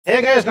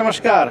Hey guys,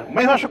 नमस्कार।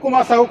 मैं हूं अशोक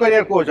कुमार साहू,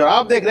 करियर कोच, और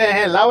आप देख रहे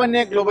हैं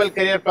लावण्य global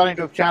career plan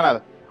YouTube channel.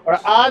 और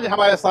आज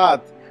हमारे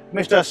साथ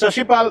मिस्टर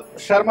शशिपाल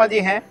शर्मा जी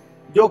हैं,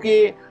 जो कि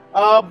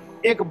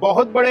एक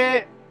बहुत बड़े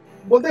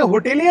बोलते हैं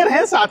होटेलियर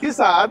हैं, साथ ही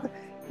साथ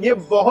ये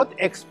बहुत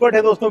एक्सपर्ट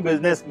है दोस्तों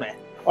बिजनेस में।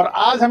 और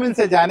आज हम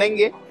इनसे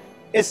जानेंगे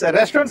इस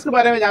रेस्टोरेंट्स के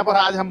बारे में, जहाँ पर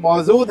आज हम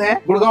मौजूद हैं।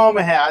 गुड़गांव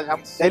में है आज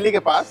हम, दिल्ली के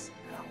पास।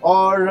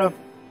 और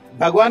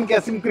भगवान की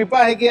असीम कृपा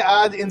है कि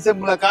आज इनसे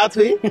मुलाकात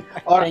हुई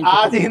और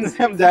आज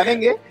इनसे हम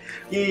जानेंगे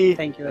कि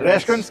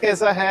रेस्टोरेंट्स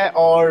कैसा है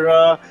और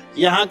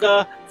यहाँ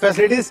का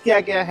फैसिलिटीज क्या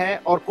क्या है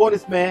और कौन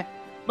इसमें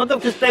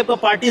मतलब किस टाइप का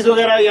पार्टीज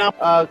वगैरह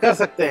यहाँ कर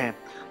सकते हैं।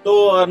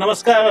 तो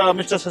नमस्कार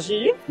मिस्टर शशि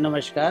जी।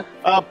 नमस्कार।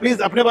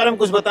 प्लीज अपने बारे में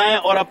कुछ बताएं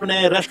और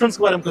अपने रेस्टोरेंट्स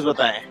के बारे में कुछ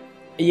बताएं।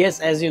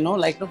 Yes, as you know,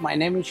 my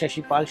name is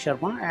Shashipal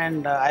Sharma,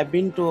 and I've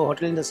been to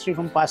hotel industry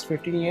from past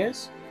 15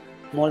 years,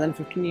 more than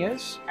 15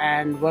 years,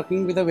 and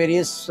working with the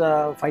various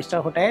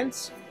five-star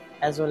hotels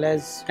as well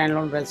as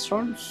standalone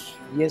restaurants.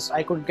 Yes,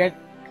 I could get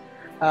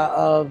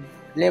a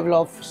level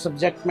of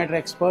subject matter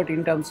expert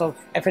in terms of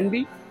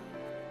F&B.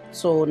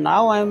 So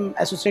now I'm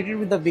associated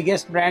with the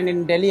biggest brand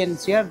in Delhi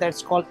NCR,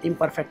 that's called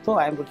Imperfecto.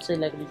 I would say,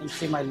 like you can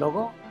see my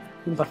logo,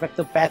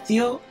 Imperfecto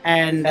Patio,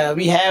 and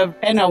we have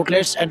 10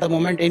 outlets at the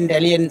moment in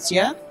Delhi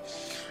NCR,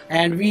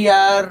 and we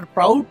are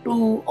proud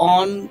to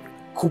own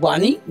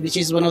Khubani, which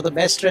is one of the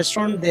best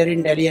restaurants there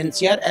in Delhi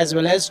NCR, as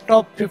well as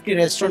top 50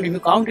 restaurant if you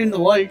count in the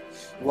world.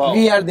 Wow.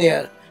 We are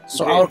there.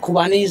 So great. Our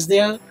Khubani is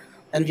there.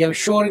 Then we have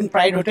Shore in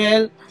Pride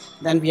Hotel.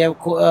 Then we have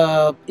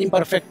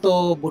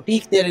Imperfecto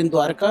Boutique there in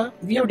Dwarka.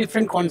 We have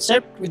different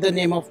concept with the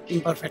name of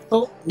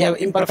Imperfecto. We have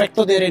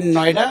Imperfecto there in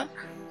Noida,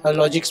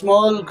 Logic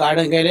Mall,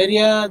 Garden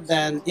Galleria,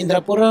 then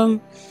Indrapuram,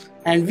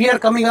 and we are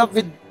coming up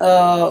with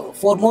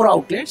 4 more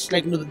outlets,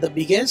 like the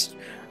biggest.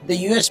 The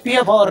USP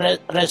of our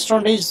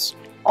restaurant is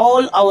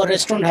all our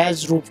restaurant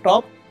has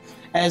rooftop,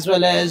 as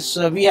well as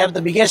we have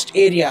the biggest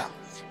area.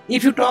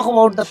 If you talk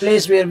about the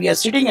place where we are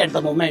sitting at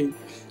the moment,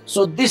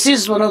 so this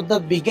is one of the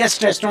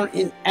biggest restaurant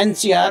in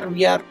NCR.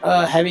 We are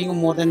having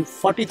more than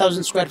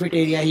 40,000 square feet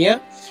area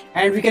here,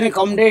 and we can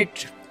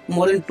accommodate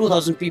more than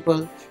 2,000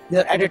 people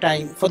there at a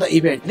time for the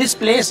event. This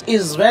place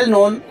is well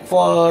known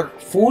for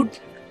food,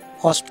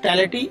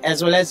 hospitality,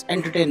 as well as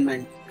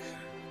entertainment.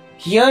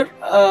 Here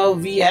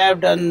we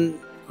have done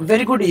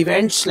very good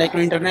events like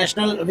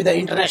international with the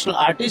international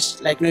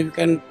artists. Like you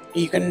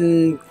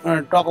can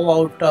talk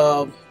about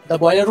the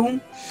Boiler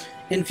Room.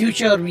 In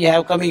future, we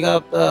have coming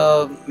up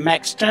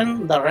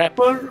Maxton, the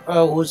rapper,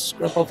 who's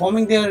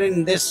performing there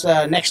in this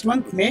next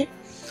month, May.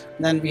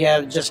 Then we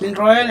have Justin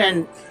Royal,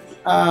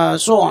 and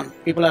so on.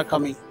 People are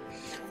coming.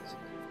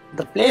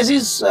 The place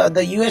is,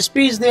 the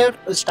USP is there.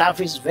 The staff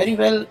is very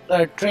well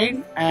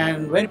trained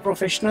and very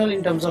professional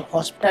in terms of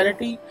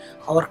hospitality.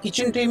 Our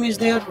kitchen team is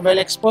there, well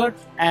expert,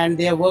 and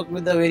they have worked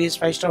with the various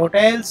five-star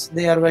hotels.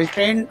 They are well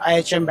trained,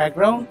 IHM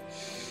background,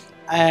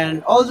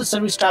 and all the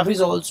service staff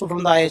is also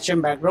from the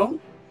IHM background.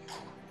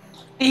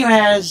 Team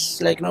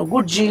has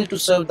good zeal to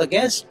serve the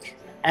guest,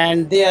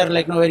 and they are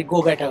very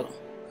go-getter.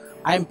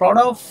 I am proud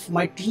of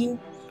my team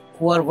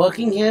who are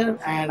working here,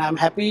 and I'm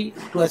happy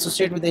to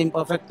associate with the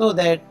Imperfecto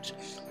that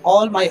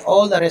all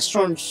the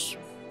restaurants,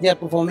 they are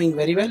performing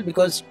very well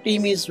because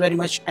team is very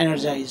much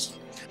energized.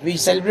 We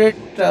celebrate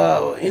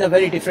in a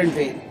very different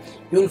way.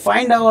 You will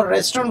find our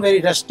restaurant very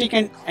rustic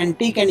and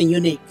antique and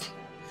unique,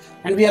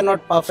 and we are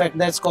not perfect.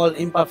 That's called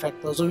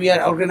Imperfecto. So we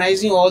are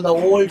organizing all the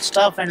old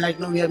stuff, and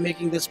we are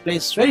making this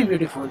place very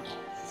beautiful.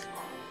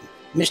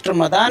 Mr.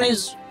 Madan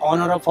is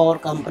owner of our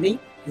company,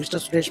 Mr.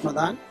 Suresh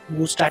Madan,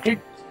 who started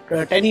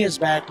 10 years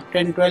back,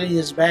 12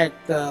 years back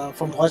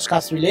from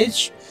Hojkas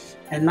village,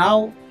 and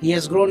now he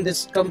has grown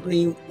this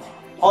company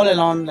all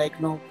along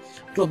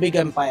to a big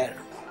empire.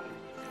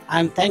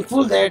 I'm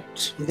thankful that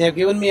they have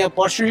given me an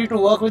opportunity to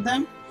work with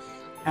them,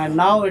 and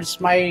now it's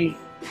my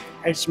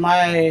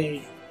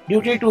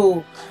duty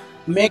to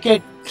make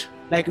it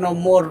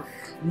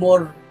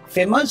more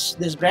famous,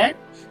 this brand.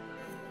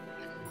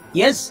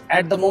 Yes,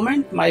 at the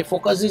moment my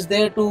focus is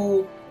there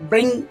to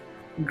bring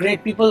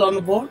great people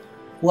on board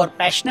who are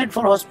passionate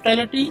for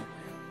hospitality,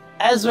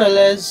 as well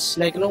as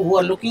who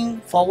are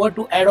looking forward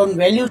to add on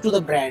value to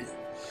the brand.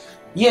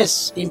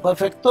 Yes,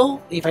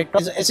 Imperfecto, if I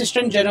talk as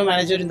assistant general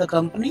manager in the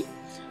company,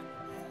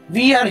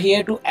 we are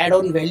here to add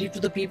on value to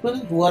the people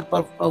who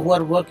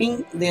are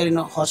working there in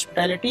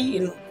hospitality,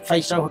 in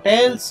five-star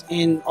hotels,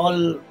 in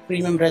all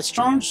premium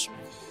restaurants.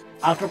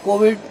 After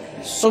COVID,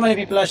 so many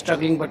people are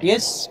struggling, but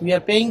yes, we are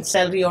paying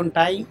salary on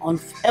time. On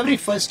every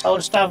first,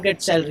 our staff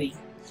gets salary.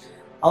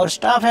 Our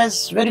staff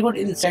has very good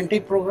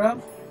incentive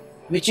program,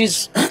 which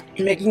is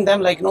making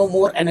them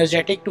more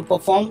energetic to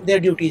perform their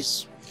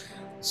duties.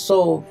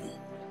 So,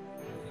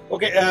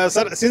 okay,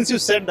 sir, since you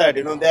said that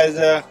there's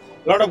a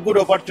lot of good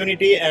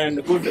opportunity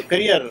and good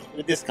career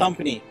with this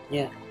company.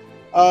 Yeah.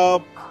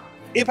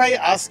 If I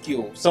ask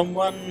you,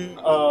 someone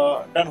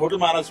done hotel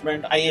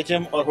management,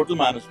 IHM or hotel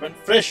management,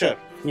 fresher,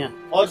 yeah,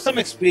 or some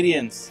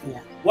experience, yeah,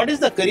 what is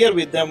the career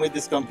with them with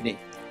this company?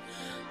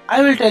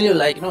 I will tell you,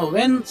 like,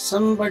 when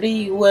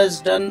somebody who has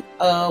done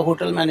a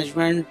hotel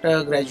management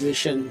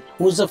graduation,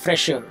 who's a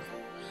fresher,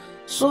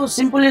 so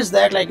simple is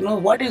that, like,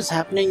 what is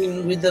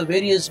happening with the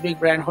various big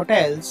brand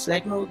hotels,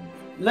 like,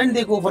 when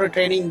they go for a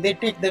training, they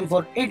take them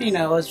for 18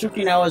 hours,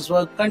 15 hours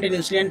work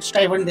continuously, and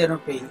stipend they're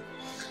not paying.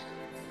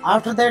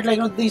 After that,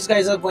 like, these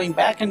guys are going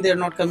back and they're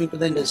not coming to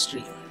the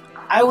industry.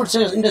 I would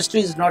say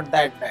industry is not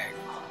that bad.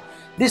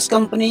 This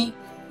company,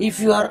 if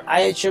you are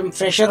IHM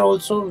fresher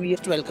also, we are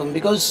welcome,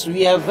 because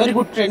we have very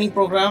good training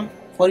program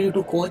for you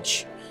to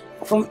coach.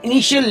 From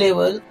initial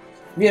level,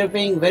 we are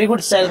paying very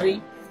good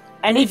salary.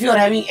 And if you are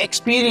having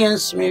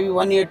experience, maybe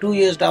 1 year, 2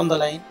 years down the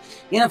line,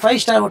 in a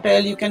 5-star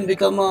hotel, you can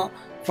become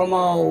from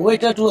a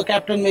waiter to a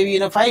captain maybe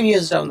in a 5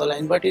 years down the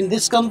line. But in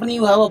this company,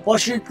 you have a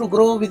opportunity to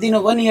grow within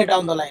a 1 year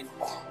down the line.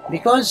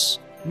 Because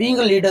being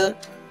a leader,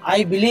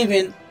 I believe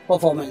in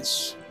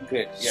performance.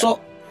 Great. Yeah. So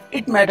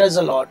it matters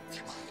a lot.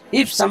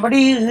 If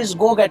somebody is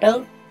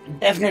go-getter,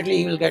 definitely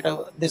he will get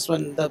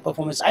the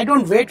performance. I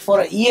don't wait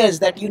for years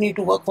that you need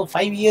to work for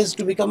 5 years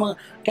to become a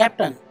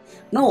captain.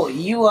 No,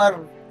 you are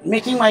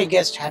making my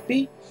guest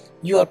happy.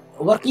 You are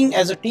working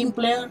as a team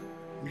player.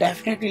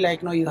 Definitely,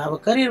 like, you have a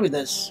career with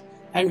us,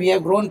 and we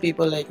have grown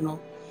people, like,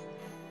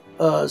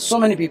 so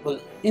many people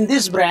in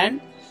this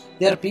brand.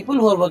 There are people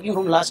who are working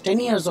from last 10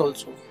 years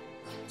also.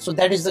 So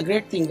that is the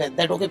great thing,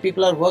 that okay,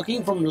 people are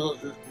working from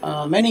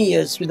many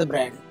years with the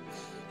brand.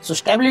 So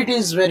stability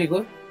is very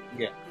good.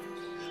 Yeah.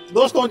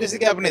 दोस्तों, जैसे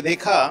कि आपने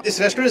देखा, this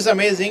restaurant is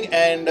amazing,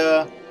 and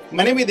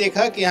मैंने भी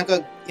देखा कि यहाँ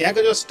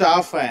का जो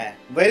staff है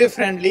very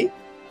friendly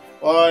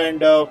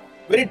and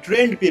very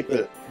trained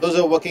people. Those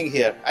are working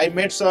here. I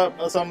met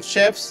some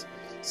chefs,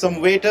 some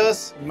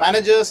waiters,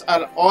 managers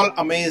are all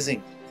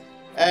amazing.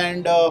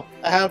 And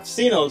I have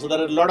seen also there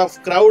are a lot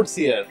of crowds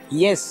here.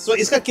 Yes. So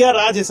इसका क्या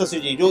राज है शशि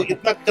जी, जो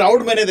इतना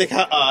crowd मैंने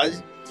देखा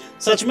आज,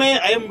 सच में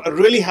I am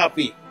really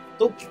happy.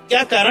 तो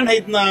क्या कारण है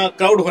इतना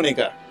crowd होने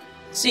का?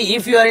 See,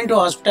 if you are into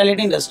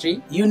hospitality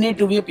industry, you need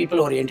to be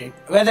people oriented,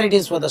 whether it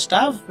is for the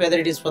staff, whether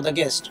it is for the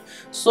guest.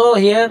 So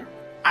here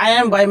I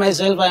am by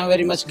myself, I am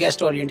very much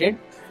guest oriented,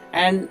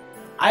 and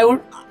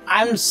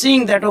I'm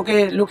seeing that,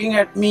 okay, looking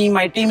at me,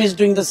 my team is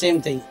doing the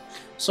same thing.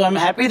 So I'm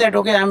happy that,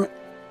 okay, I'm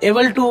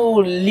able to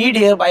lead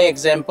here by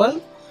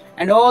example,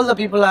 and all the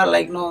people are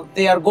like,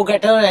 they are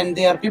go-getter and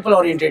they are people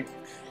oriented.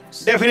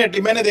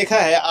 Definitely मैंने देखा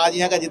है आज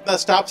यहाँ का जितना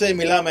staff से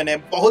मिला मैंने,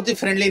 बहुत ही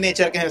फ्रेंडली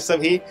नेचर के हैं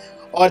सभी,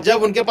 और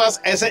जब उनके पास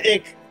ऐसे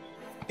एक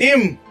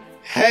टीम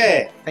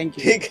है,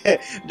 ठीक है,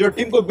 जो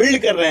टीम को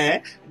बिल्ड कर रहे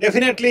हैं,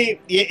 डेफिनेटली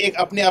ये एक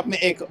अपने आप में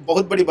एक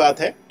बहुत बड़ी बात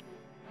है.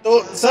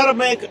 तो सर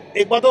मैं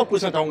एक बात और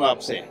पूछना चाहूंगा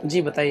आपसे.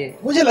 जी बताइए.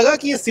 मुझे लगा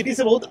कि ये सिटी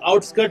से बहुत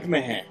आउटस्कर्ट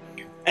में है,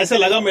 ऐसा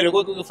लगा मेरे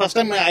को, क्योंकि फर्स्ट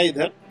टाइम मैं आया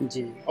इधर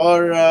जी.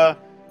 और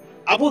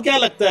आपको क्या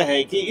लगता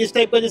है कि इस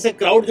टाइप का जैसे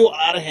क्राउड जो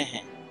आ रहे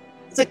हैं,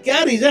 इसका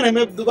क्या रीजन है?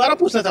 मैं दोबारा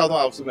पूछना चाहता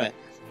हूँ आपसे मैं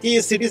कि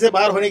इस सिटी से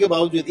बाहर होने के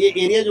बावजूद ये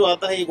एरिया जो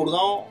आता है, ये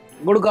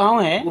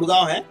गुड़गांव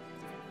है,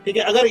 ठीक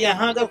है. अगर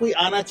यहाँ अगर कोई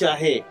आना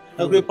चाहे,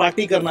 अगर कोई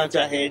पार्टी करना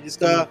चाहे,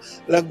 जिसका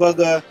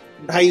लगभग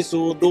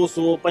 250,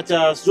 200,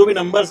 50 जो भी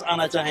नंबर्स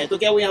आना चाहे, तो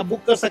क्या वो यहाँ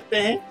बुक कर सकते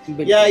हैं,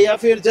 या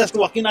फिर जस्ट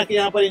वॉक इन आके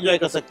यहाँ पर एंजॉय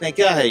कर सकते हैं?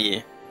 क्या है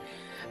ये?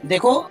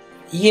 देखो,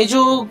 ये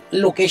जो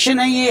लोकेशन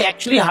है, ये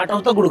actually heart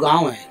of the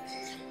Gurgaon है.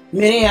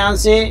 मेरे यहाँ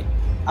से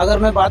अगर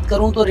मैं बात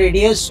करूँ तो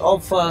रेडियस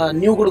ऑफ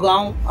न्यू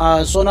गुड़गांव,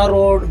 सोना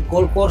road,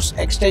 gold course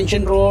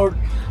extension road,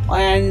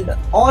 and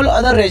all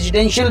other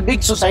residential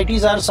big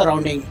societies are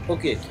surrounding.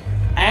 Okay.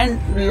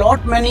 And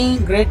lot many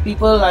great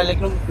people are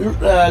like,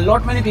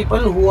 lot many people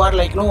who are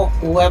like,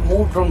 who have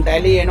moved from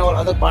Delhi and all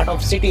other part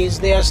of cities,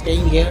 they are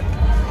staying here,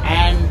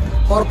 and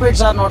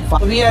corporates are not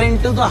far. We are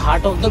into the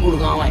heart of the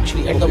Gurgaon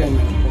actually at the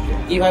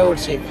moment. If I would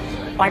say,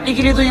 party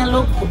के लिए तो यहाँ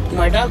लोग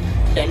Noida,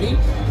 Delhi,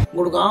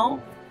 Gurgaon,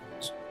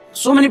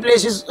 so many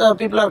places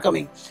people are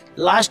coming.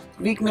 Last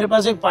week मेरे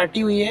पास एक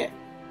party हुई है,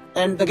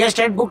 and the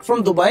guest had booked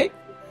from Dubai.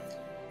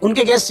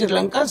 उनके guest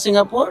Sri Lanka,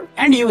 Singapore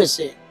and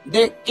USA.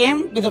 They came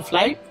with a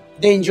flight,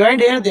 they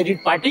enjoyed here, they did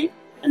party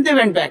and they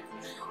went back.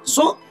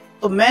 So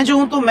तो मैं जो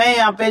हूँ, तो मैं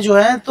यहाँ पे जो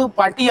है तो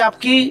पार्टी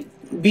आपकी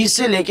 20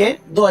 से लेके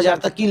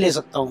 2000 तक की ले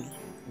सकता हूँ.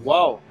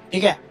 वाओ.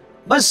 ठीक है,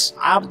 बस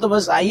आप तो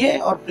बस आइए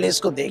और प्लेस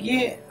को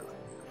देखिए.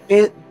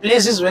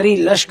 Place is very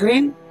lush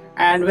green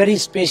and very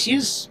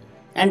spacious,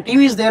 and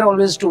team is there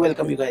always to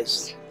welcome you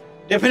guys.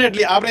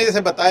 Definitely आपने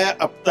जैसे बताया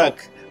अब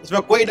तक,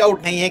 उसमें कोई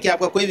डाउट नहीं है कि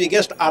आपका कोई भी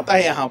गेस्ट आता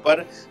है यहाँ पर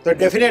तो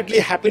डेफिनेटली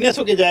हैप्पीनेस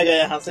होके जाएगा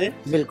यहाँ से.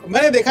 बिल्कुल.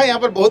 मैंने देखा यहाँ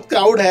पर बहुत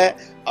क्राउड है,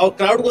 और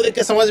क्राउड को देख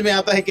के समझ में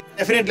आता है कि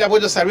डेफिनेटली आपको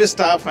जो सर्विस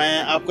स्टाफ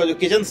है, आपका जो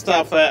किचन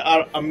स्टाफ है,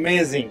 आर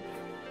अमेजिंग.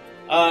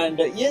 एंड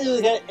ये जो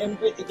है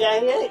क्या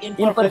है,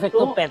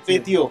 इम्परफेक्टो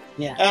पैथियो,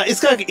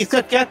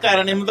 इसका क्या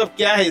कारण है, मतलब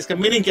क्या है, इसका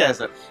मीनिंग क्या है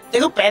सर?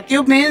 देखो,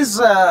 पैथियो means,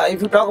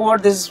 if you talk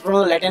about this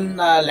from Latin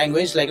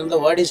language, like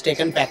the word is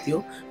taken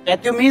पैथियो.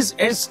 पैथियो means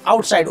it's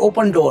outside,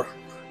 open door.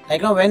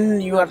 Like, when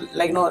you are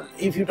like,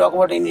 if you talk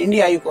about in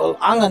India, you call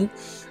angan,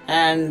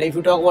 and if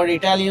you talk about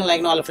Italian,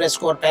 like, al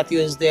fresco or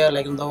patio is there,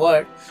 like, the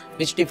word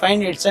which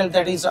defines itself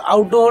that is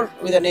outdoor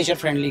with a nature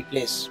friendly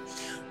place.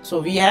 So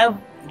we have,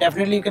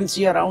 definitely you can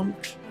see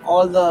around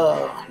all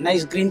the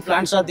nice green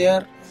plants are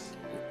there.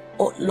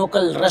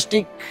 Local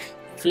rustic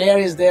flair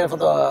is there for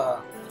the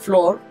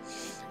floor,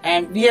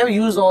 and we have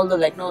used all the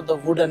the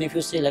wooden. If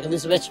you see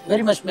this is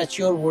very much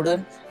mature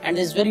wooden, and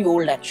it's very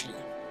old actually.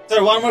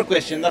 Sir, one more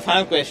question, the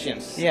final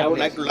questions. Yeah, I would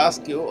like to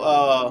ask you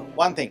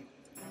one thing.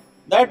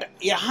 That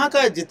यहाँ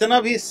का जितना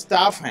भी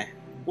staff है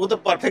वो तो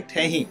perfect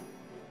है ही,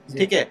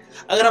 ठीक है.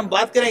 अगर हम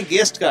बात करें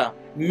गेस्ट का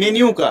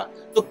मेन्यू का,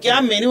 तो क्या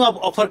मेन्यू आप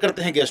ऑफर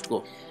करते हैं गेस्ट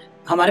को?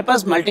 हमारे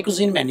पास मल्टी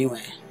कुजीन मेन्यू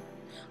है.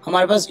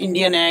 हमारे पास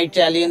इंडियन है,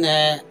 इटालियन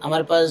है,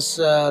 हमारे पास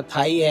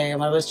थाई है,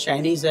 हमारे पास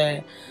चाइनीज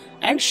है,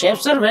 and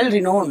chefs are well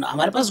renowned.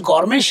 हमारे पास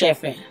गवर्नमेंट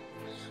शेफ हैं.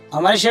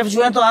 हमारे शेफ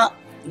जो है तो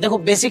देखो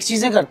बेसिक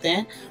चीजें करते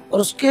हैं, और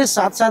उसके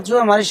साथ साथ जो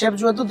हमारे शेफ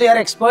जो है तो they are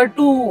expert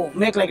to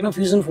make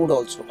fusion food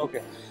also. Okay.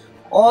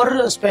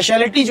 और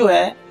स्पेशलिटी जो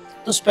है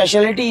तो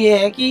स्पेशलिटी ये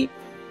है कि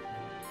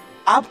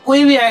आप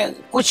कोई भी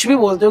कुछ भी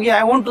बोलते हो कि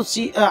I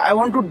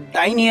want to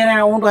dine here and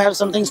I want to have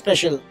something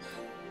special.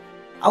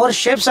 Our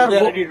chefs are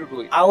ready to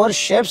do it. Our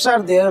chefs are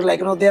there,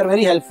 they are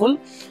very helpful.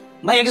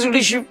 My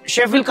executive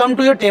chef will come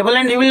to your table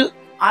and he will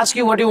ask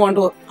you what you want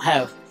to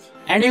have,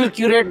 and he will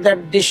curate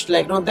that dish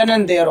then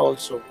and there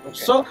also. Okay.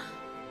 So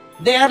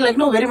they are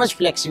very much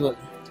flexible.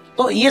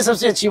 तो ये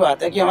सबसे अच्छी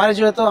बात है कि हमारे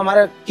जो है तो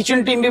हमारा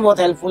किचन टीम भी बहुत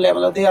हेल्पफुल है.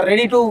 मतलब they are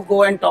ready to go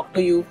and talk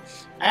to you,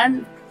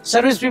 and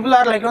service people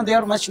are they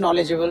are much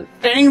knowledgeable.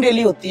 Training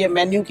daily होती है,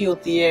 मेन्यू की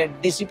होती है,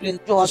 डिसिप्लिन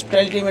जो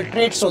हॉस्पिटैलिटी में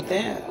ट्रेड्स होते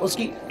हैं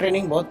उसकी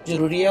ट्रेनिंग बहुत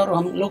जरूरी है और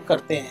हम लोग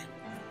करते हैं.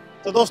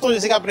 तो दोस्तों,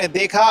 जैसे कि आपने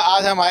देखा,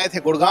 आज हम आए थे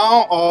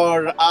गुड़गांव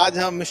और आज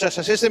हम मिस्टर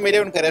शशि से मिले,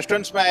 उनके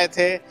रेस्टोरेंट्स में आए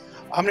थे.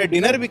 हमने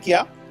डिनर भी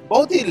किया.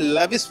 बहुत ही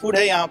लविश फूड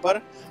है यहाँ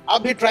पर.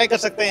 आप भी ट्राई कर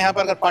सकते हैं. यहाँ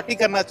पर अगर पार्टी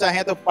करना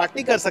चाहें तो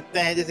पार्टी कर सकते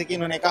हैं. जैसे कि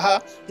इन्होंने कहा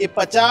कि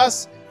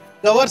 50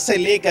 कवर से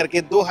लेकर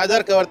के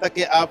 2000 कवर तक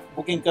के आप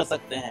बुकिंग कर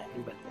सकते हैं.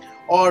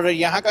 और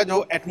यहाँ का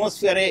जो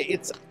एटमॉस्फेयर है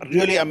इट्स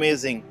रियली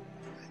अमेजिंग.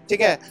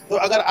 ठीक है, तो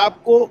अगर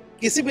आपको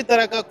किसी भी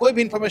तरह का कोई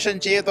भी इंफॉर्मेशन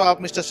चाहिए तो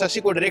आप मिस्टर शशि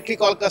को डायरेक्टली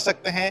कॉल कर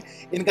सकते हैं.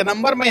 इनका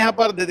नंबर मैं यहाँ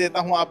पर दे देता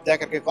हूँ, आप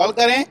जाकर के कॉल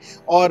करें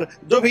और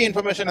जो भी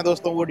इंफॉर्मेशन है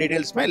दोस्तों वो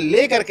डिटेल्स में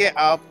ले करके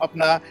आप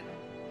अपना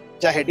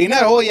चाहे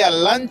डिनर हो या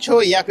लंच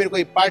हो या फिर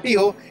कोई पार्टी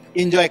हो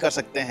एंजॉय कर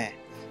सकते हैं.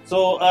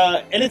 So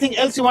anything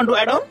else you want to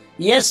add on?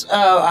 Yes,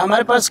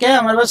 हमारे पास क्या है,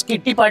 हमारे पास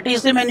किट्टी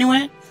पार्टीज के मेन्यू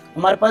है,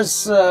 हमारे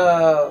पास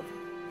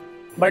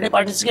बर्थडे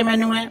पार्टीज के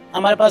मेन्यू है,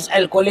 हमारे पास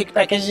अल्कोहलिक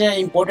पैकेज है,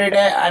 इंपोर्टेड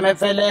है,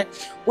 IMFL है.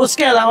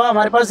 उसके अलावा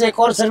हमारे पास एक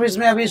और सर्विस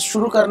में अभी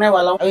शुरू करने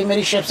वाला हूँ. अभी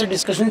मेरी शेफ से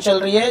डिस्कशन चल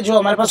रही है. जो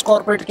हमारे पास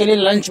कॉर्पोरेट के लिए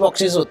लंच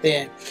बॉक्सेस होते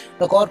हैं,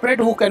 तो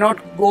corporate who can not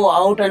go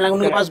out and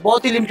उनके पास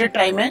बहुत ही लिमिटेड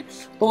टाइम है,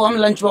 तो हम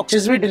लंच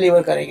बॉक्सेस भी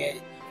डिलीवर करेंगे.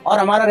 और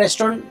हमारा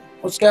रेस्टोरेंट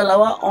उसके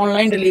अलावा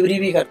ऑनलाइन डिलीवरी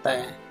भी करता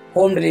है,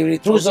 home delivery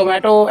through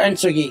Zomato and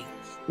Swiggy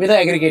with an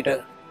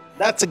aggregator.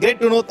 That's great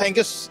to know. Thank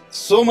you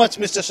so much,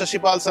 Mr.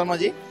 Shashipal Sharma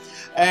ji.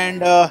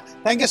 And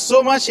thank you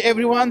so much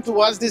everyone to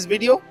watch this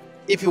video.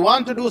 If you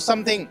want to do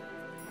something,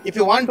 if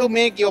you want to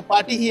make your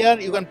party here,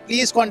 you can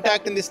please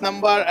contact in this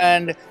number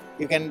and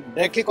you can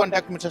directly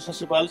contact Mr.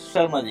 Shashipal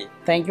Sharma ji.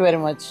 Thank you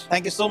very much.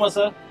 Thank you so much,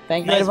 sir.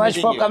 Thank you very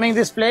much for coming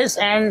this place,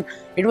 and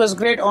it was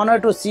great honor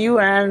to see you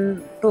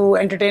and to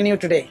entertain you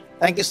today.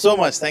 Thank you so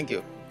much. Thank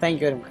you.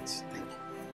 Thank you very much.